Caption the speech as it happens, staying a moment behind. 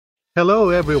Hello,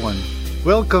 everyone.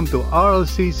 Welcome to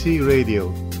RLCC Radio,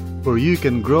 where you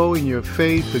can grow in your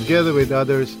faith together with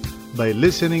others by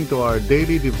listening to our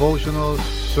daily devotionals,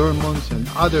 sermons, and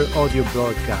other audio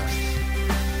broadcasts.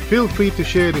 Feel free to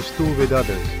share this tool with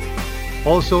others.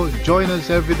 Also, join us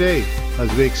every day as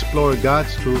we explore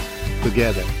God's truth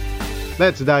together.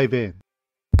 Let's dive in.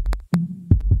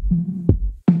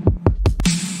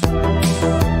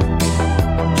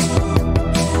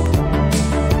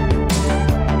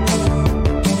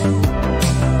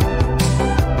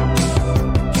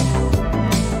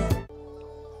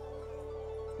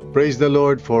 Praise the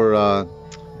Lord for a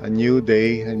new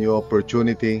day, a new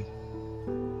opportunity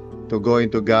to go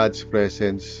into God's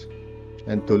presence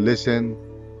and to listen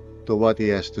to what He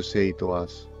has to say to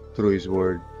us through His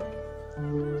Word.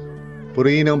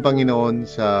 Purihin ang Panginoon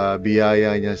sa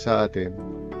biyaya niya sa atin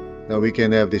na we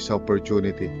can have this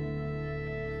opportunity.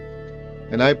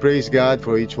 And I praise God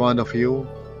for each one of you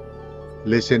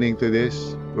listening to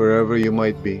this, wherever you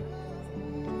might be.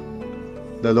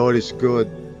 The Lord is good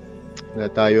na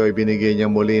tayo ay binigay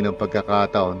niya muli ng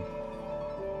pagkakataon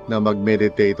na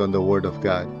mag-meditate on the Word of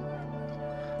God.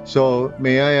 So,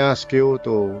 may I ask you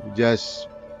to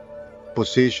just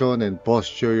position and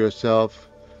posture yourself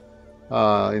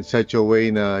in such a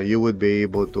way na you would be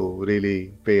able to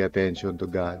really pay attention to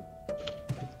God.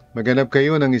 Maghanap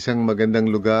kayo ng isang magandang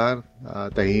lugar,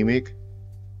 tahimik.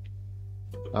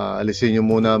 Alisin niyo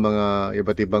muna mga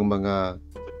iba't ibang mga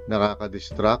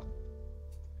nakaka-distract.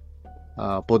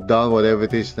 Put down whatever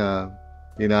it is na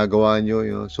ginagawa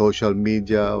nyo, social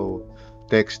media o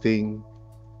texting,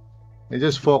 and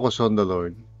just focus on the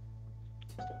Lord.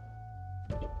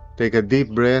 Take a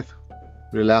deep breath,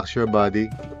 relax your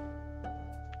body,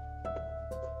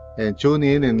 and tune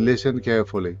in and listen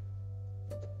carefully.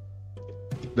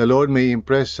 The Lord may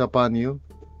impress upon you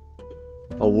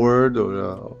a word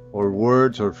or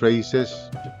words or phrases,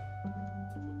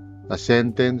 a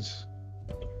sentence,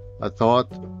 a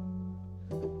thought,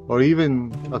 or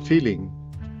even a feeling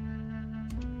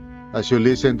as you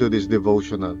listen to this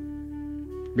devotional.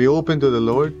 Be open to the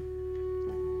Lord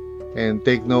and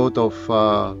take note of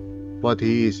what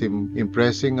He is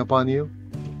impressing upon you.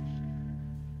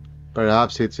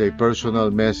 Perhaps it's a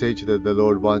personal message that the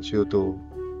Lord wants you to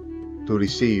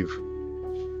receive.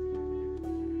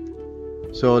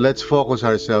 So let's focus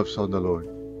ourselves on the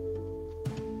Lord.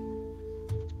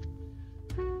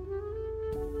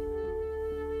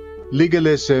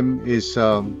 Legalism is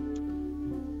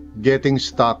getting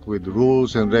stuck with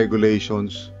rules and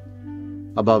regulations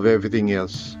above everything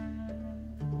else.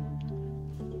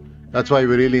 That's why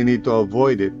we really need to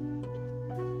avoid it.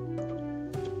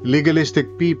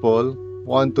 Legalistic people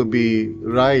want to be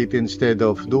right instead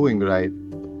of doing right.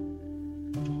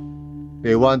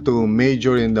 They want to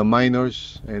major in the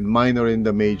minors and minor in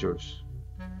the majors.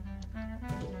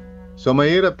 So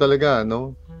mahirap talaga,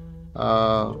 no?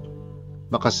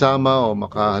 Makasama o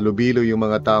makahalubilo yung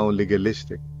mga taong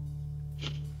legalistic.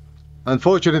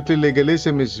 Unfortunately,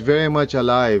 legalism is very much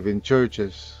alive in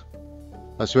churches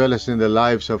as well as in the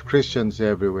lives of Christians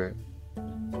everywhere.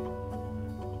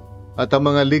 At ang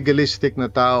mga legalistic na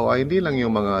tao ay hindi lang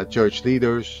yung mga church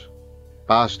leaders,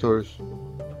 pastors,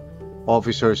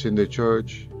 officers in the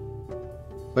church,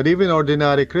 but even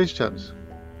ordinary Christians.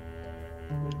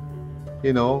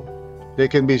 You know, they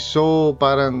can be so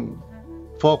parang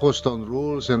focused on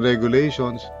rules and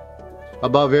regulations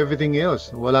above everything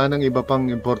else. Wala nang iba pang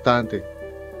importante.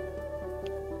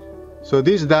 So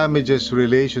this damages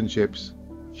relationships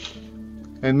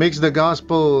and makes the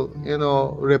gospel,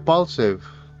 repulsive.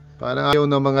 Parang ayaw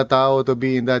ng mga tao to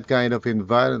be in that kind of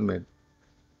environment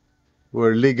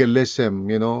where legalism,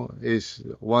 is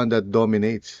one that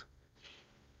dominates.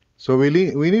 So we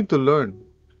need to learn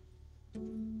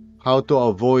how to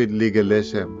avoid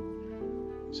legalism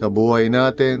sa buhay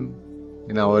natin,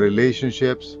 in our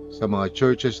relationships, sa mga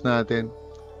churches natin.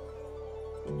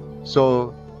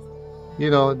 So,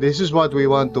 this is what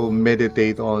we want to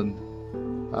meditate on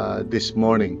this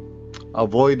morning.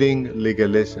 Avoiding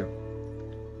legalism.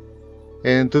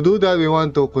 And to do that, we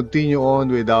want to continue on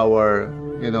with our,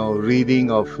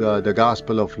 reading of the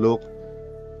Gospel of Luke.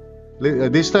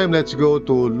 This time, let's go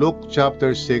to Luke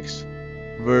chapter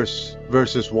 6,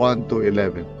 verses 1 to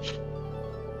 11.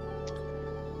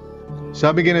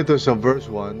 Sabi ganito sa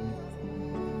verse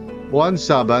 1, One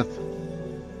Sabbath,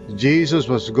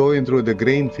 Jesus was going through the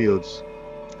grain fields,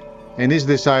 and His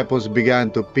disciples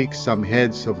began to pick some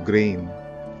heads of grain,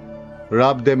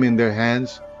 rub them in their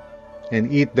hands, and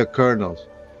eat the kernels.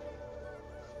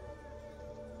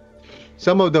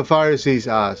 Some of the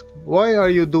Pharisees asked, Why are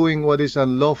you doing what is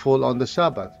unlawful on the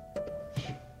Sabbath?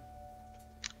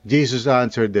 Jesus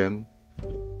answered them,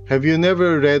 Have you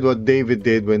never read what David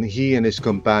did when he and his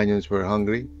companions were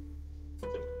hungry?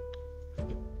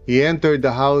 He entered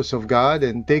the house of God,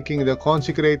 and taking the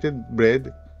consecrated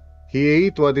bread, he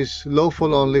ate what is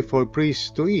lawful only for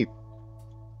priests to eat.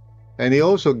 And he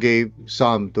also gave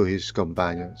some to his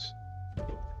companions.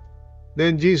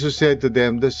 Then Jesus said to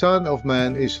them, "The Son of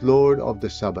Man is Lord of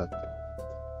the Sabbath."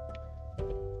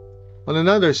 On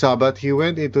another Sabbath, he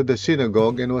went into the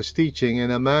synagogue and was teaching,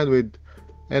 and a man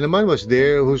was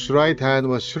there whose right hand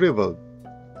was shriveled.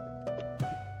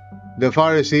 The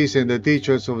Pharisees and the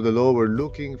teachers of the law were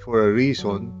looking for a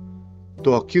reason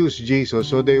to accuse Jesus,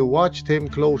 so they watched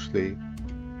him closely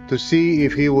to see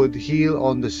if he would heal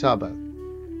on the Sabbath.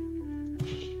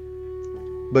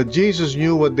 But Jesus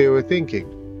knew what they were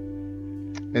thinking,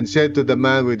 and said to the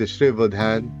man with the shriveled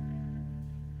hand,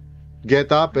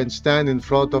 "Get up and stand in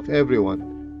front of everyone."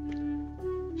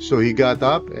 So he got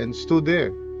up and stood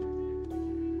there.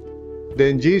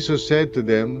 Then Jesus said to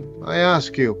them, "I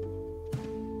ask you,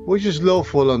 which is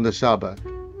lawful on the Sabbath,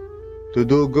 to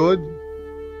do good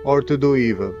or to do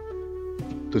evil,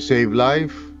 to save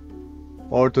life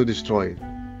or to destroy it?"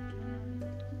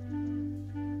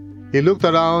 He looked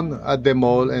around at them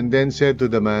all and then said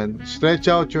to the man, "Stretch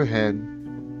out your hand."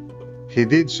 He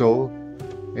did so,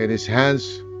 and his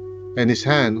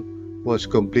hand was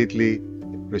completely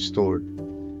restored.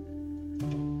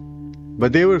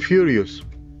 But they were furious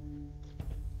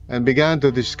and began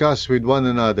to discuss with one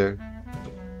another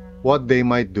what they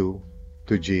might do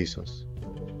to Jesus.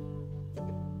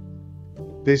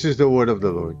 This is the word of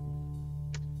the Lord.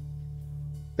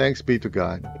 Thanks be to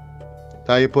God.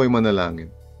 Tayo po ay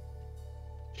manalangin.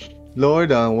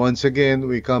 Lord, once again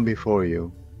we come before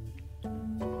you.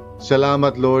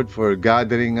 Salamat, Lord, for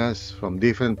gathering us from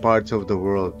different parts of the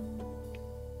world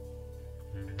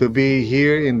to be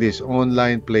here in this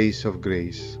online place of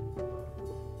grace,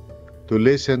 to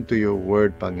listen to your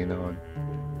word, Panginoon.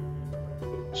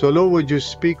 So, Lord, would you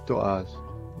speak to us?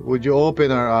 Would you open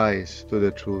our eyes to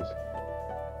the truth?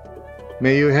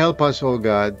 May you help us, O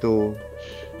God, to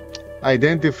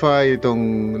identify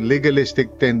itong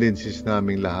legalistic tendencies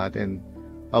naming lahat and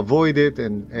avoid it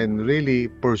and really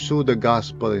pursue the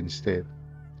gospel instead.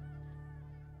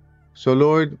 So,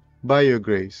 Lord, by your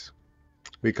grace,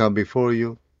 we come before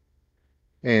you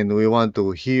and we want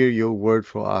to hear your word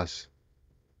for us,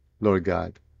 Lord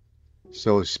God.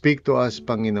 So speak to us,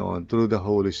 Panginoon, through the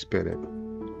Holy Spirit.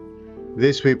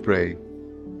 This we pray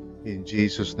in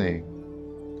Jesus' name.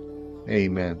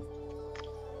 Amen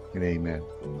and amen.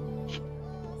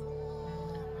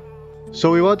 So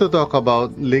we want to talk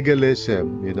about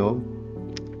legalism,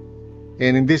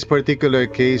 And in this particular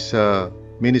case,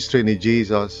 ministry ni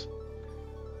Jesus,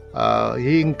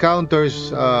 he encounters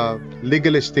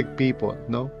legalistic people,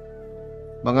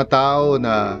 Mga tao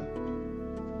na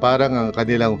parang ang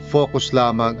kanilang focus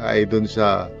lamang ay dun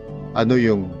sa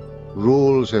yung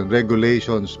rules and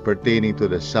regulations pertaining to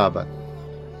the Sabbath.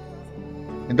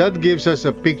 And that gives us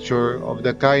a picture of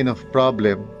the kind of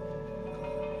problem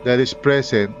that is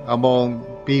present among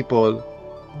people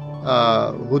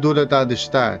who do not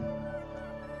understand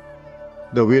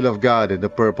the will of God and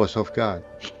the purpose of God.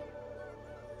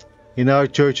 In our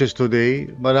churches today,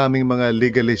 maraming mga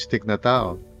legalistic na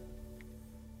tao.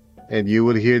 And you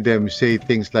will hear them say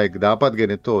things like, dapat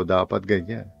ganito, dapat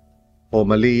ganyan. O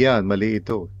mali yan, mali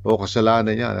ito. O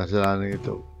kasalanan yan, kasalanan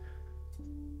ito.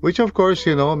 Which of course,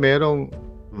 merong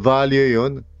value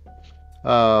yun,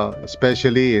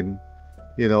 especially in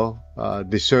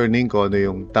discerning kung ano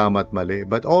yung tama at mali.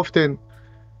 But often,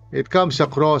 it comes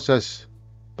across as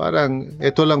parang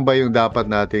ito lang ba yung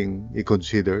dapat nating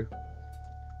i-consider?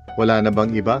 Wala na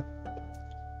bang iba?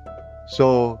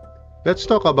 So, let's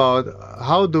talk about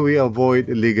how do we avoid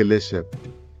legalism.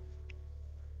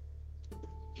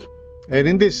 And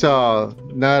in this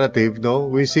narrative,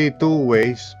 we see two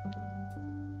ways.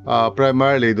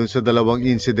 Primarily, dun sa dalawang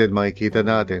incident makikita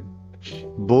natin.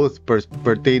 Both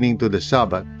pertaining to the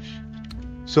Sabbath.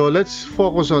 So let's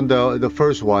focus on the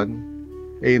first one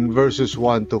in verses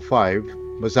 1 to 5.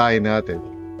 Basahin natin.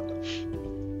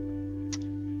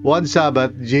 One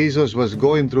Sabbath, Jesus was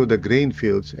going through the grain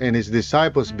fields, and his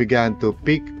disciples began to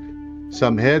pick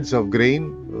some heads of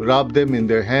grain, rub them in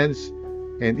their hands,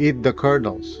 and eat the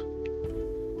kernels.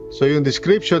 So yung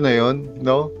description na yun,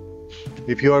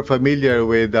 if you are familiar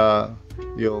with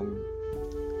yung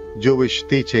Jewish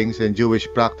teachings and Jewish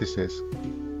practices,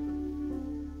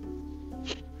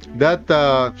 that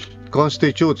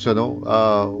constitutes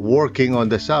working on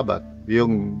the Sabbath,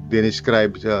 yung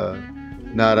describe sa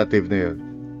narrative na yun.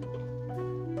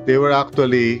 They were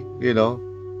actually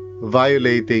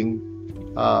violating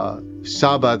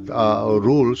Sabbath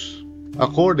rules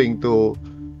according to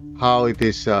how it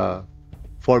is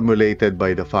formulated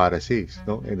by the Pharisees,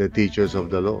 no, and the teachers of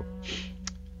the law.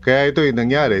 Kaya ito yung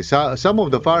nangyari. Some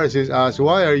of the Pharisees asked,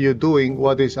 why are you doing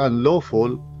what is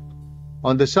unlawful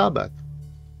on the Sabbath?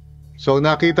 So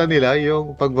nakita nila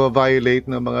yung pag-violate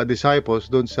ng mga disciples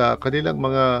doon sa kanilang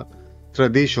mga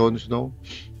traditions, no,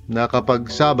 na kapag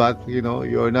Sabbath,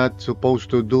 you're not supposed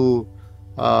to do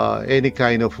any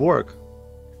kind of work.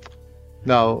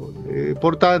 Now,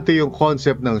 importante yung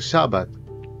concept ng Sabbath,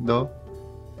 no,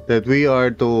 that we are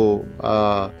to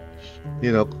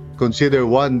consider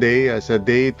one day as a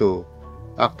day to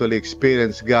actually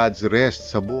experience God's rest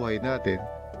sa buhay natin,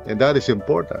 and that is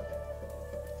important.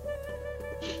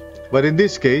 But in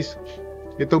this case,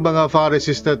 itong mga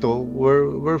Pharisees na to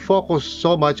were focused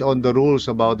so much on the rules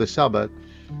about the Sabbath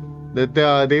that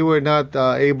they were not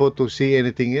able to see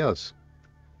anything else.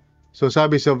 So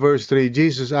sabi sa verse 3,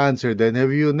 Jesus answered them,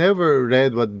 have you never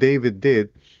read what David did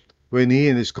when he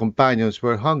and his companions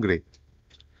were hungry?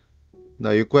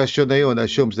 Now, yung question na yun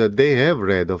assumes that they have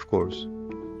read, of course.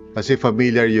 Kasi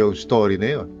familiar yung story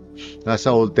na yun.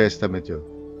 Nasa Old Testament yun.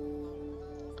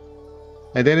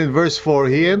 And then in verse 4,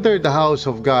 he entered the house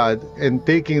of God, and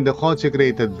taking the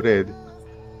consecrated bread,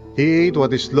 he ate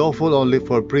what is lawful only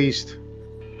for priests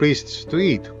to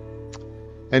eat.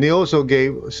 And he also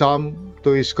gave some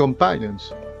to his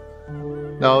companions.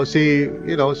 Now, si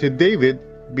David,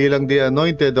 bilang the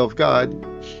anointed of God,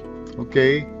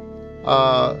 okay,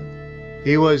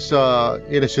 he was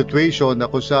in a situation na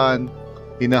kung saan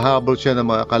hinahabol siya ng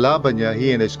mga kalaban niya,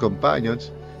 he and his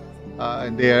companions,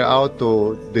 and they are out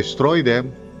to destroy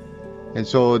them, and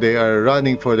so they are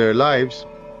running for their lives.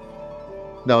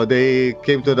 Now they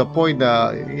came to the point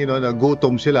na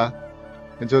nagutom sila,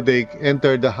 and so they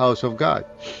entered the house of God.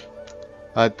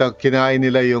 At kinain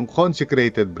nila yung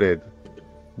consecrated bread.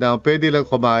 Now pwede lang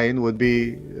kumain would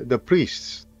be the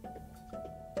priests.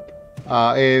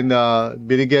 And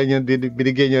binigyan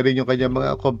niya rin yung kanyang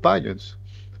mga companions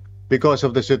because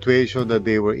of the situation that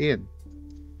they were in.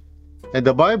 And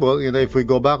the Bible, if we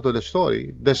go back to the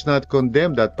story, does not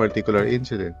condemn that particular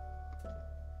incident.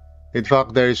 In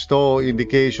fact, there is no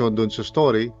indication dun sa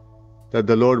story that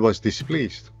the Lord was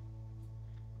displeased.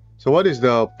 So what is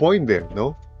the point there,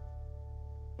 no?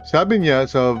 Sabi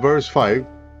niya sa verse 5,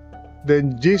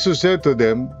 then Jesus said to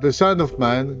them, the Son of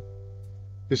Man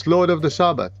is Lord of the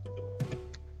Sabbath.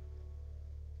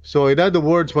 So in other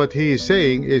words, what he is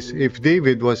saying is, if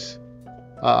David was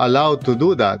allowed to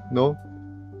do that, no,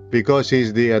 because he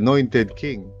is the anointed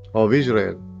king of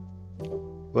Israel,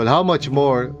 well, how much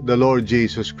more the Lord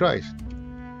Jesus Christ?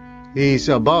 He is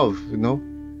above,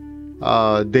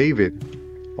 David.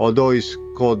 Although he's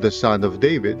called the Son of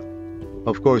David,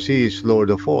 of course he is Lord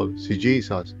of all, si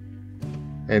Jesus,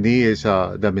 and he is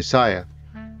the Messiah.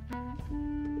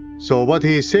 So what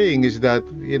he is saying is that,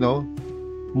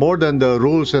 more than the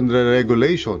rules and the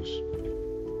regulations,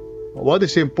 what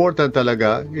is important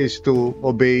talaga is to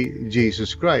obey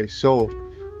Jesus Christ. So,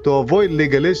 to avoid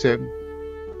legalism,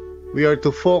 we are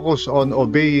to focus on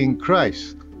obeying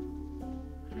Christ,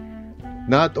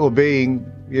 not obeying,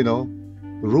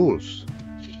 rules.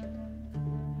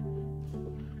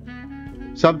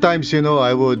 Sometimes,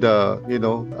 I would,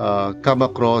 come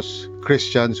across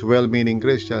Christians, well-meaning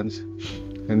Christians,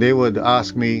 and they would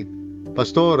ask me,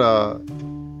 Pastor,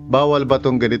 bawal ba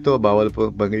tong ganito? Bawal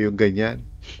ba yung ganyan?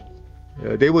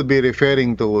 They would be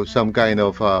referring to some kind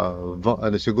of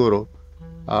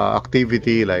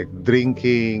activity like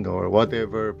drinking or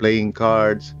whatever, playing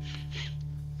cards.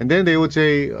 And then they would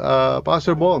say,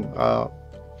 Pastor Bong,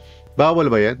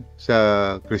 bawal ba yan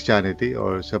sa Christianity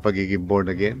or sa pagiging born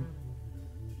again?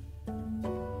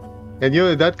 And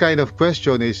that kind of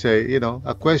question is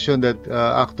a question that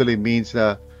actually means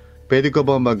na pwede ko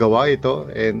bang magawa ito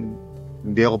and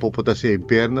hindi ako pupunta sa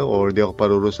impyerno or hindi ako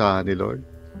parurusahan ni Lord?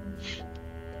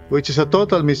 Which is a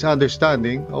total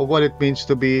misunderstanding of what it means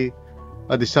to be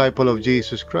a disciple of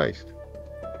Jesus Christ.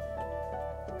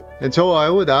 And so I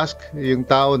would ask, yung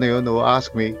tao na yun who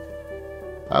ask me,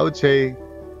 I would say,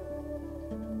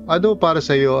 ano para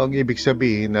sa iyo ang ibig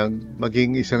sabihin ng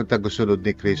maging isang tagusunod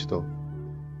ni Kristo?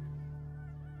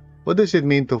 What does it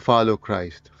mean to follow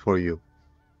Christ for you?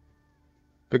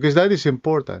 Because that is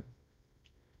important.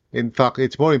 In fact,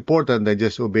 it's more important than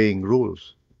just obeying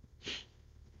rules.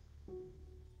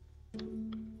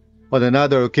 On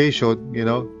another occasion,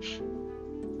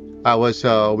 I was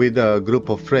with a group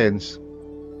of friends,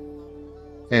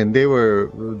 and they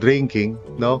were drinking,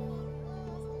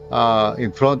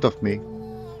 in front of me.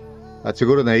 At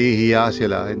siguro nahihiya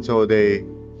sila, and so they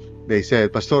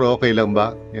said, Pastor, okay lang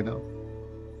ba?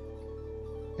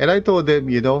 And I told them,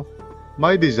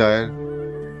 my desire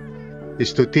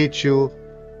is to teach you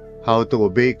how to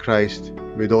obey Christ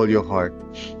with all your heart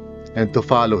and to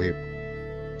follow Him.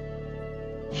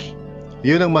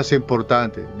 Yun ang mas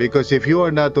importante, because if you are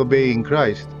not obeying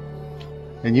Christ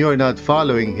and you are not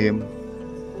following Him,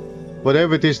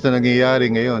 whatever it is na nangyayari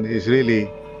ngayon is really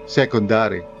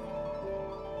secondary.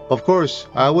 Of course,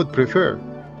 I would prefer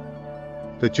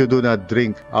that you do not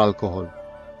drink alcohol.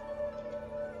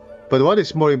 But what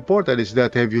is more important is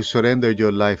that have you surrendered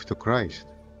your life to Christ?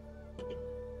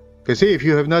 Kasi if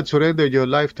you have not surrendered your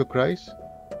life to Christ,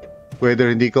 whether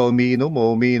hindi ka umiinom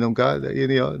o umiinom ka,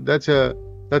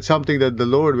 that's something that the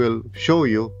Lord will show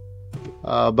you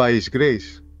by His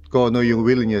grace, kung ano yung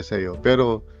will niya sa'yo.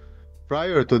 Pero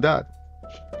prior to that,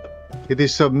 it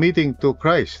is submitting to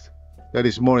Christ that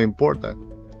is more important.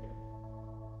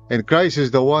 And Christ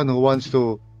is the one who wants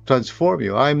to transform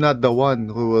you. I'm not the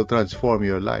one who will transform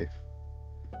your life.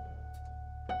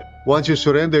 Once you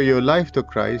surrender your life to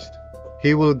Christ,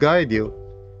 He will guide you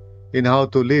in how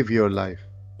to live your life.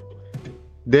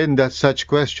 Then that such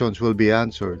questions will be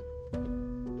answered.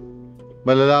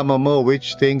 Malalaman mo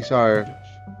which things are,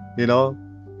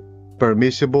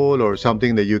 permissible or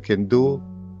something that you can do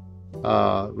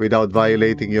without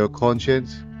violating your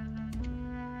conscience.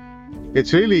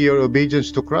 It's really your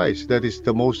obedience to Christ that is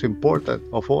the most important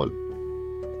of all.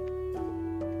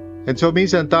 And so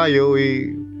minsan tayo,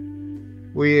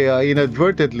 we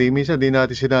inadvertently, minsan di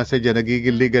natin sinasadya,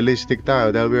 nagiging legalistic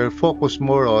tayo dahil we are focused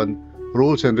more on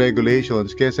rules and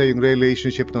regulations kesa yung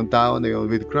relationship ng tao na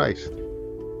yun with Christ.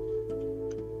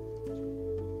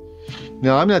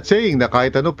 Now, I'm not saying na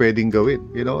kahit ano pwedeng gawin,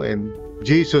 and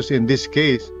Jesus in this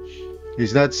case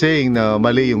is not saying na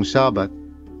mali yung Sabbath.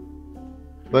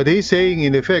 But He's saying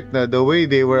in effect na the way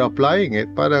they were applying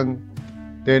it, parang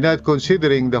they're not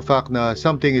considering the fact na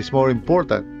something is more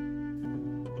important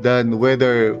than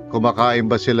whether kumakain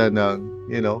ba sila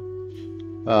ng,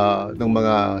 ng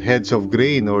mga heads of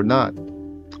grain or not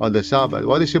on the Sabbath.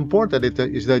 What is important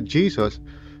is that Jesus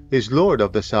is Lord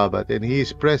of the Sabbath and He is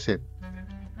present.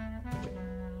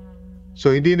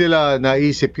 So hindi nila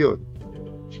naisip yun.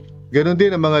 Ganon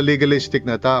din ang mga legalistic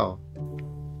na tao.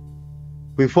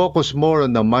 We focus more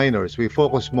on the minors. We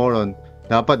focus more on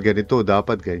dapat ganito,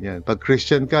 dapat ganyan. Pag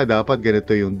Christian ka, dapat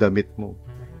ganito yung damit mo.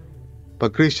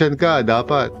 Pag Christian ka,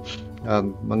 dapat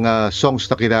ang mga songs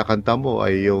na kinakanta mo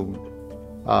ay yung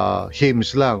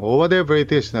hymns lang or whatever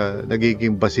it is na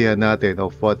nagiging basihan natin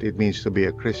of what it means to be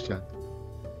a Christian.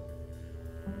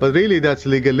 But really, that's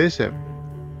legalism.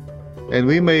 And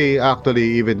we may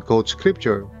actually even quote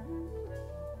scripture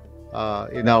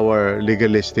in our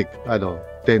legalistic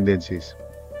tendencies.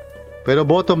 Pero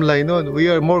bottom line nun, we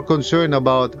are more concerned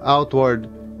about outward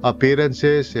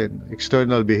appearances and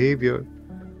external behavior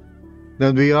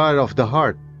than we are of the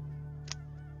heart.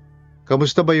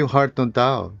 Kamusta ba yung heart ng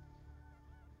tao?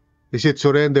 Is it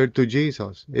surrendered to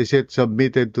Jesus? Is it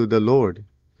submitted to the Lord?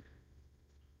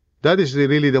 That is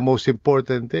really the most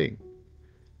important thing.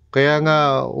 Kaya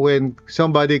nga, when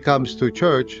somebody comes to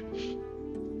church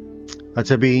at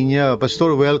sabihin niya,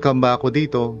 Pastor, welcome ba ako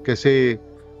dito? Kasi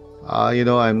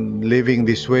I'm living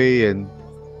this way and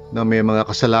na may mga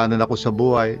kasalanan ako sa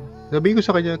buhay. Sabihin ko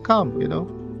sa kanya, come,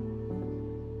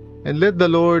 and let the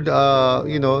Lord,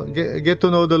 get to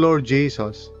know the Lord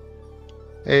Jesus.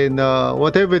 And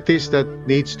whatever it is that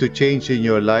needs to change in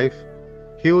your life,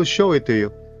 He will show it to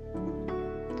you.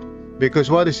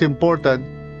 Because what is important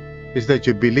is that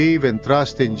you believe and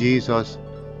trust in Jesus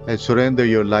and surrender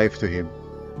your life to Him.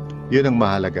 Yun ang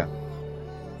mahalaga.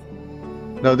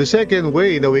 Now, the second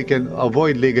way that we can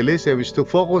avoid legalism is to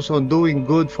focus on doing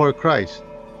good for Christ,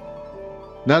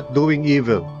 not doing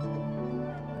evil.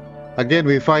 Again,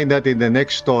 we find that in the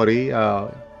next story,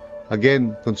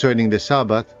 again, concerning the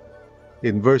Sabbath,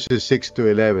 in verses 6 to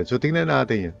 11. So, tingnan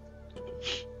natin yan.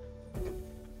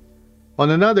 On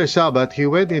another Sabbath, He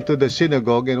went into the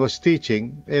synagogue and was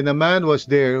teaching, and a man was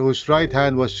there whose right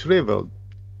hand was shriveled.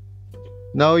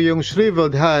 Now, yung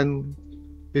shriveled hand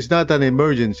is not an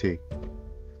emergency.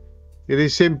 It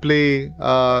is simply,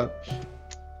 a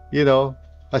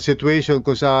situation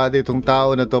kung saan itong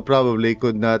tao na to probably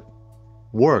could not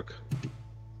work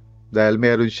dahil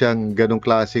meron siyang ganong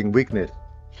klaseng weakness.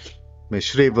 May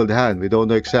shriveled hand. We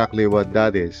don't know exactly what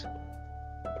that is.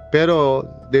 Pero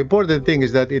the important thing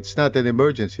is that it's not an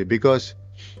emergency because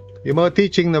yung mga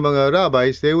teaching ng mga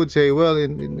rabbis, they would say, well,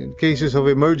 in cases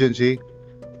of emergency,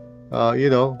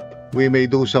 we may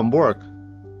do some work.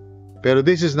 Pero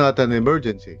this is not an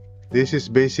emergency. This is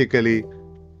basically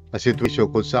a situation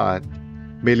kung saan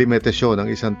may limitasyon ng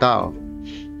isang tao.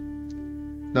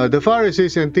 Now, the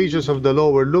Pharisees and teachers of the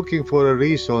law were looking for a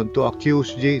reason to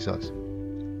accuse Jesus.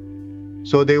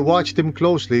 So they watched Him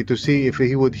closely to see if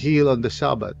He would heal on the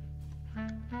Sabbath.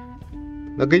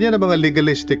 Na ganyan ang mga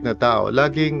legalistic na tao,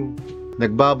 laging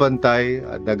nagbabantay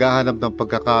at naghahanap ng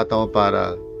pagkakataon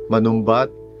para manumbat,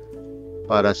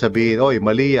 para sabihin, oy,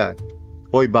 mali yan,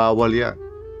 oy, bawal yan,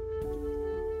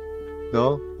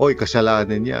 no? Oy,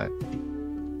 kasalanan yan.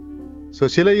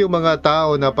 So sila yung mga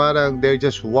tao na parang they're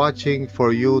just watching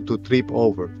for you to trip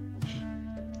over.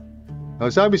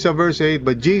 Now sabi sa verse 8,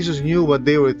 but Jesus knew what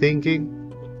they were thinking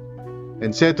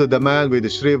and said to the man with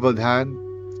the shriveled hand,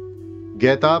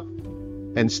 get up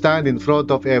and stand in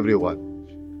front of everyone.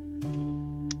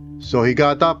 So he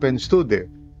got up and stood there.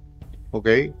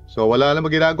 Okay? So wala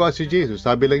namang ginagawa si Jesus.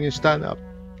 Sabi lang yung stand up.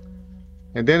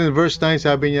 And then in verse 9,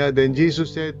 sabi niya, then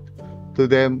Jesus said to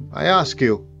them, I ask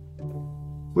you,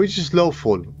 which is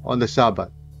lawful on the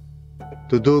Sabbath?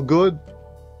 To do good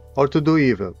or to do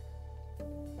evil?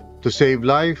 To save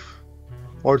life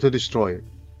or to destroy it?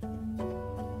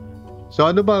 So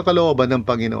ano ba ang kalooban ng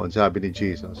Panginoon, sabi ni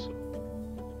Jesus?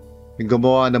 Yung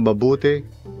gumawa ng mabuti,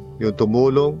 yung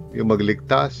tumulong, yung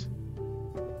magligtas,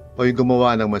 o yung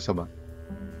gumawa ng masama?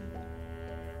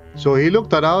 So he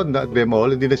looked around at them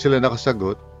all, hindi na sila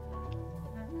nakasagot,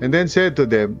 and then said to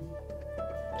them,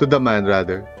 to the man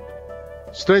rather,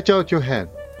 stretch out your hand.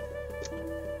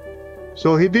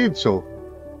 So he did so,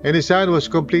 and his hand was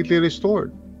completely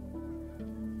restored.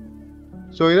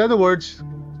 So in other words,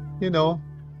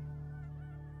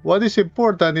 what is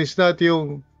important is not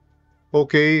yung,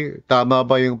 okay, tama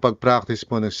ba yung pag-practice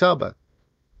mo ng Sabbath?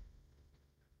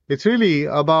 It's really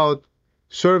about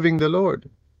serving the Lord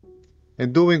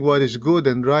and doing what is good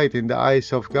and right in the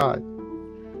eyes of God.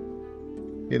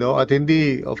 At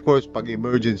hindi, of course,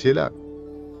 pag-emergency lang.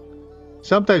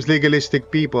 Sometimes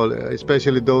legalistic people,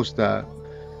 especially those na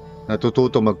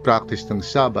natututo mag-practice ng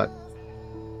Sabbath,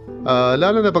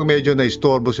 lalo na pag medyo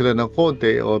na-istorbo sila ng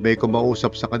konti o may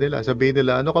kumausap sa kanila, sabihin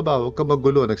nila, ano ka ba, huwag ka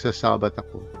magulo, nagsasabat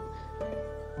ako.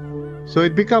 So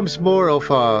it becomes more of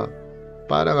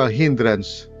parang a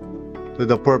hindrance to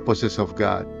the purposes of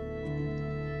God,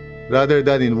 rather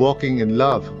than in walking in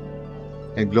love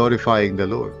and glorifying the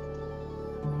Lord.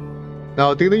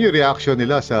 Now, tingnan niyo reaction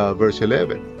nila sa verse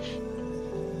 11.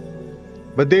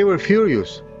 But they were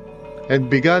furious and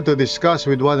began to discuss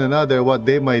with one another what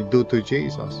they might do to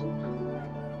Jesus.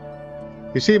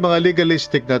 You see, mga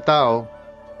legalistic na tao,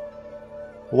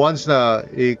 once na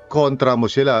i-kontra mo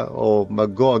sila o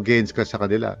mag-go against ka sa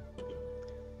kanila,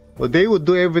 well, they would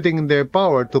do everything in their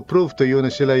power to prove to you na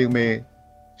sila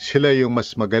yung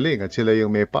mas magaling at sila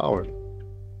yung may power.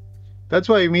 That's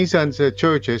why minsan sa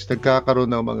churches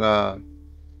nagkakaroon ng mga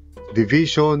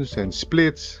divisions and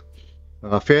splits,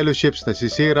 mga fellowships na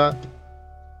sisira,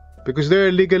 because there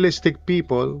are legalistic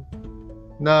people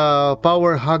na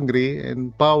power hungry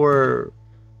and power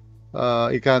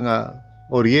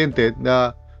oriented,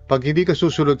 na pag hindi ka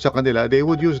susunod sa kanila, they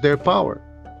would use their power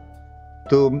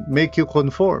to make you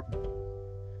conform.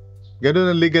 Ganun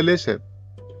ang legalism.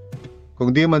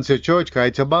 Kung di man sa church,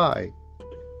 kahit sa bahay,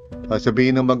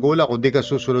 sabihin ng magulang, kung di ka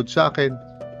susunod sa akin,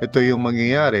 ito yung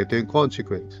mangyayari, ito yung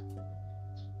consequence.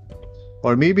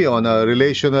 Or maybe on a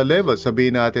relational level,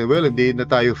 sabihin natin, well, hindi na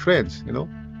tayo friends,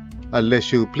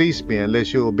 unless you please me,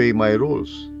 unless you obey my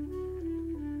rules.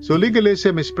 So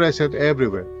legalism is present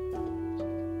everywhere.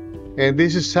 And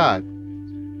this is sad.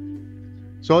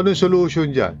 So anong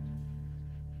solution dyan?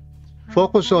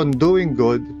 Focus on doing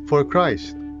good for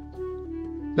Christ,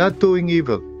 not doing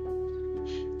evil.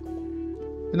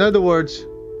 In other words,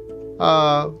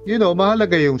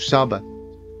 mahalaga yung Sabbath.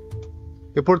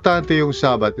 Importante yung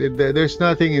Sabbath. There's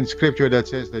nothing in Scripture that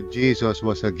says that Jesus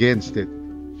was against it.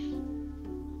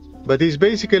 But he's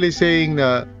basically saying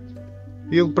na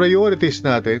yung priorities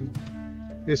natin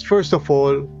is first of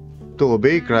all to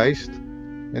obey Christ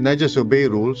and not just obey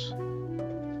rules.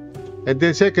 And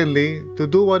then secondly, to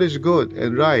do what is good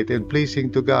and right and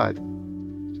pleasing to God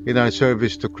in our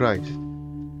service to Christ.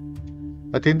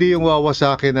 At hindi yung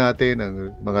wawasakin natin ang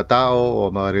mga tao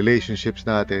o mga relationships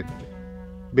natin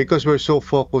because we're so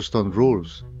focused on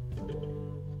rules.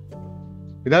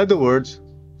 In other words,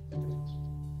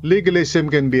 legalism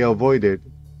can be avoided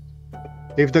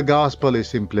if the gospel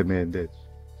is implemented.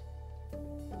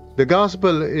 The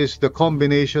gospel is the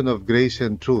combination of grace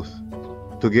and truth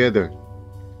together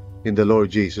in the Lord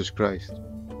Jesus Christ.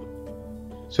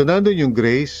 So nandun yung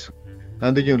grace,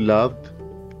 nandun yung love,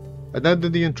 at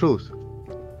nandun din yung truth.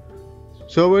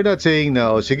 So we're not saying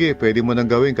na, sige, pwede mo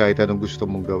nang gawin kahit anong gusto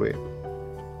mong gawin.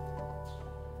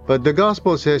 But the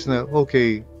gospel says na,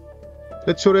 okay,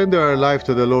 let's surrender our life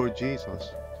to the Lord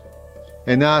Jesus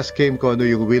and ask Him kung ano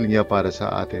yung will niya para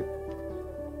sa atin.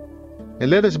 And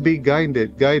let us be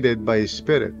guided by His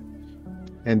Spirit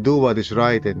and do what is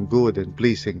right and good and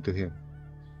pleasing to Him.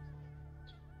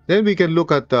 Then we can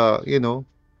look at, the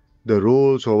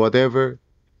rules or whatever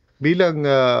bilang,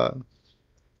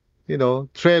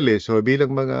 trellis or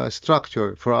bilang mga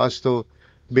structure for us to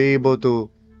be able to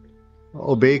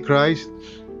obey Christ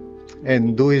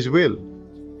and do His will.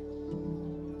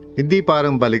 Hindi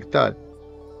parang baliktad.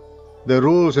 The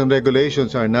rules and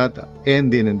regulations are not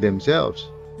ending in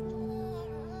themselves,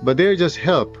 but they're just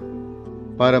help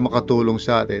para makatulong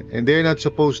sa atin. And they're not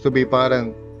supposed to be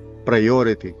parang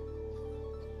priority.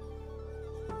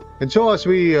 And so as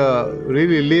we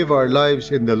really live our lives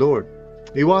in the Lord,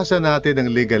 iwasan natin ang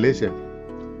legalism.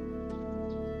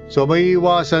 So may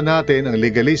iwasan natin ang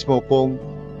legalismo kung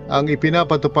ang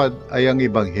ipinapatupad ay ang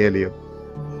Ebanghelyo.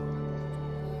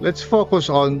 Let's focus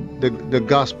on the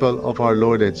gospel of our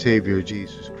Lord and Savior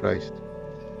Jesus Christ.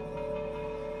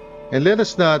 And let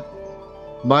us not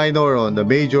minor on the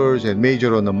majors and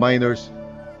major on the minors.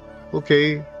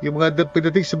 Okay, yung mga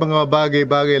pagdating sa mga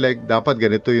bagay-bagay like dapat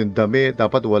ganito yung damit,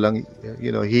 dapat walang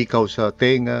hikaw sa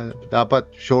tenga, dapat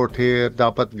short hair,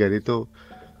 dapat ganito.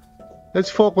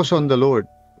 Let's focus on the Lord.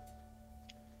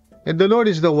 And the Lord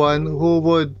is the one who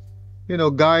would,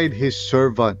 guide His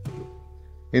servant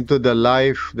into the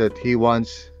life that He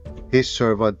wants His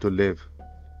servant to live.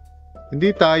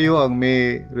 Hindi tayo ang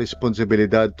may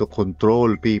responsibilidad to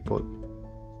control people,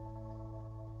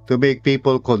 to make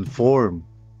people conform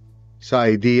sa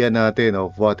idea natin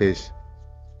of what is,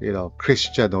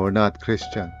 Christian or not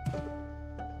Christian.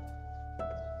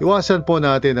 Iwasan po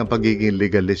natin ang pagiging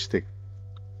legalistic.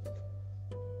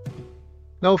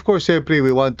 Now, of course, siyempre,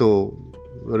 we want to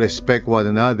respect one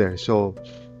another. So,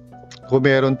 kung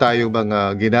meron tayong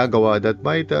mga ginagawa that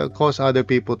might cause other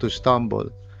people to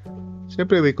stumble,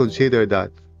 siyempre we consider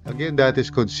that. Again, that is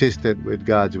consistent with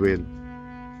God's will.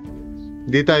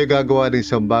 Hindi tayo gagawa ng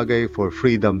isang bagay for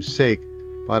freedom's sake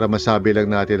para masabi lang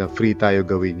natin na free tayo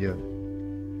gawin yun.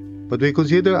 But we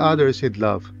consider others in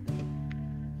love.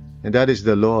 And that is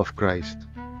the law of Christ.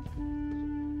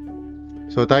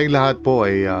 So tayong lahat po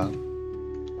ay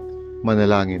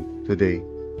manalangin today.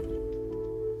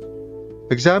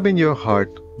 Examine your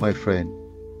heart, my friend.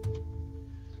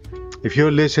 If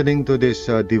you're listening to this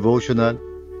devotional,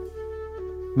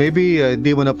 maybe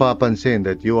hindi mo napapansin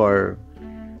that you are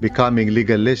becoming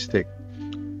legalistic.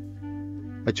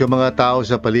 At yung mga tao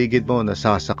sa paligid mo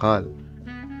nasasakal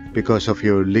because of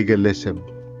your legalism.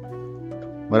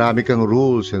 Marami kang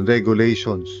rules and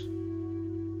regulations.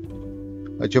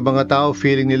 At yung mga tao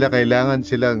feeling nila kailangan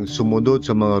silang sumunod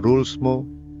sa mga rules mo,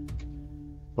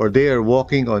 or they are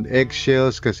walking on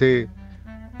eggshells kasi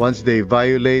once they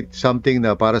violate something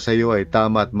na para sa iyo ay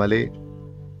tama at mali,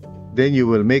 then you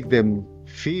will make them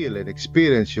feel and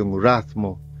experience yung wrath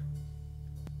mo.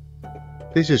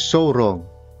 This is so wrong.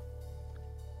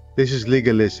 This is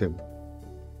legalism.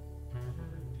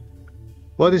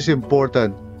 What is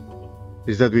important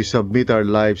is that we submit our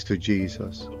lives to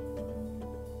Jesus.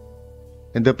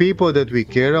 And the people that we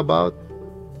care about,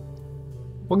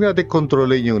 huwag natin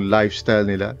kontrolin yung lifestyle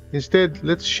nila. Instead,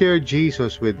 let's share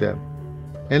Jesus with them.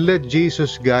 And let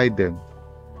Jesus guide them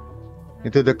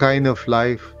into the kind of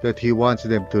life that He wants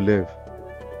them to live.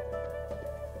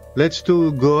 Let's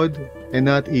do good and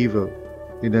not evil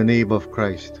in the name of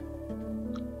Christ.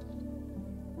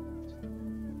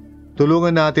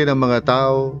 Tulungan natin ang mga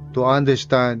tao to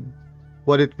understand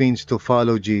what it means to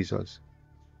follow Jesus.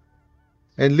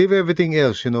 And leave everything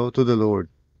else, to the Lord.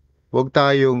 Huwag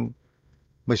tayong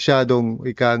masyadong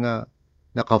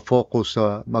nakafocus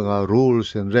sa mga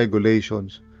rules and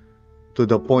regulations to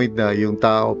the point na yung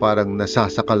tao parang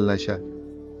nasasakal na siya.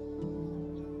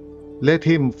 Let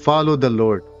him follow the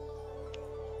Lord.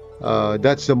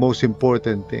 That's the most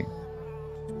important thing.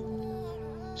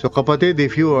 So kapatid,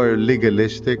 if you are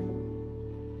legalistic,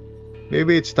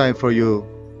 maybe it's time for you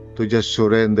to just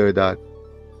surrender that.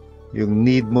 Yung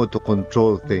need mo to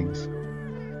control things.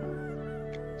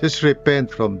 Just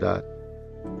repent from that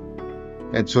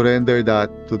and surrender that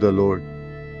to the Lord.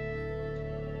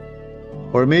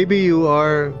 Or maybe you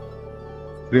are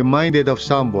reminded of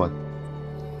someone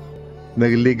na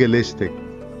legalistic.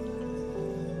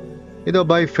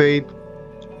 By faith,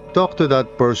 talk to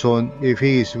that person if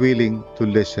he is willing to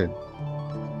listen.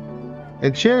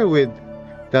 And share with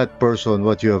that person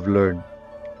what you have learned.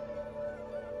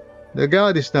 The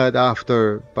God is not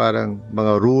after parang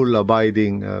mga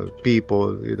rule-abiding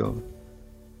people,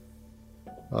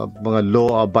 mga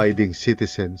law-abiding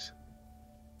citizens.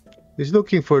 He's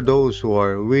looking for those who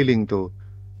are willing to,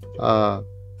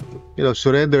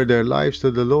 surrender their lives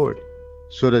to the Lord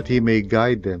so that He may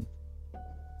guide them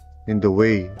in the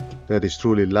way that is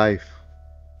truly life.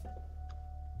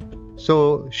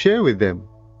 So, share with them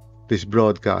this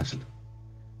broadcast.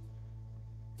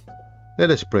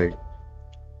 Let us pray.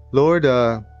 Lord,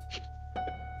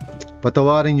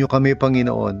 patawarin niyo kami,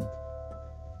 Panginoon.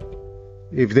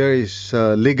 If there is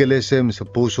legalism sa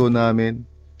puso namin,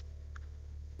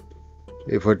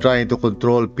 if we're trying to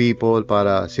control people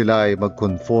para sila ay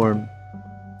mag-conform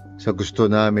sa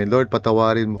gusto namin, Lord,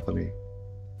 patawarin mo kami.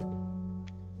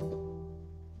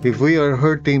 If we are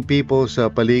hurting people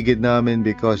sa paligid namin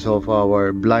because of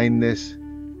our blindness,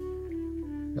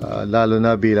 lalo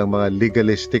na bilang mga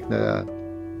legalistic na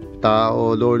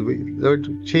tao, Lord,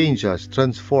 change us,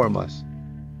 transform us.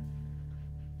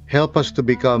 Help us to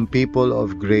become people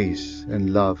of grace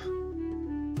and love.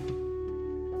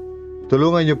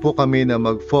 Tulungan niyo po kami na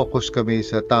mag-focus kami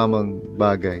sa tamang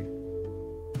bagay,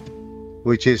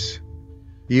 which is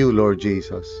you, Lord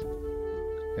Jesus,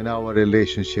 and our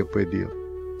relationship with you.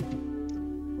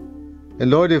 And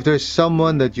Lord, if there's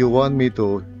someone that you want me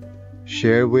to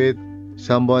share with,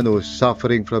 someone who is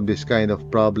suffering from this kind of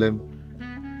problem,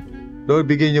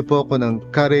 Lord, bigyan niyo po ako ng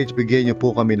courage, bigyan niyo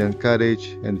po kami ng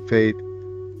courage and faith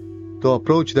to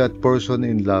approach that person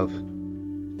in love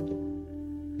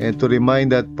and to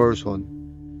remind that person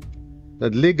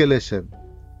that legalism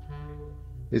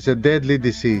is a deadly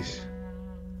disease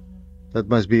that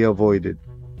must be avoided.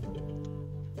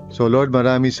 So Lord,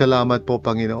 maraming salamat po,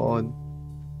 Panginoon,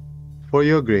 for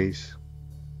your grace,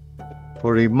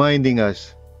 for reminding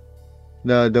us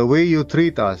na the way you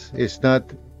treat us is not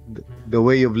the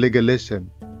way of legalism,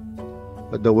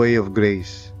 but the way of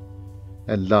grace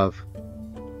and love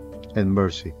and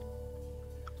mercy.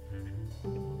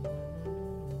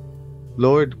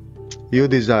 Lord, you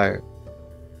desire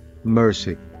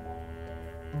mercy,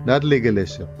 not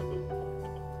legalism,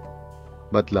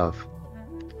 but love.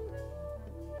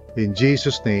 In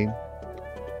Jesus' name,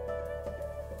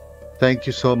 thank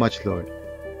you so much, Lord,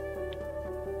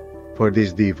 for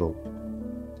this Devo.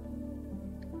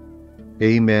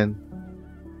 Amen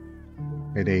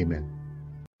and amen.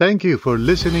 Thank you for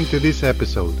listening to this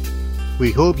episode. We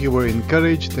hope you were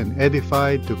encouraged and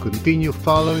edified to continue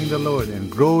following the Lord and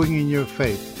growing in your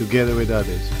faith together with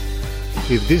others.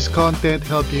 If this content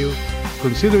helped you,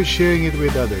 consider sharing it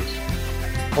with others.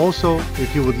 Also, if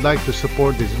you would like to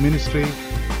support this ministry,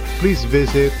 please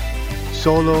visit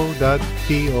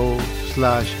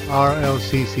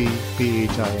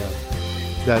solo.to/RLCCPHIL.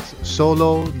 That's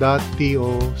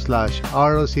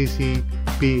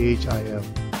solo.to/RLCCPHIL.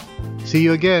 See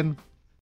you again.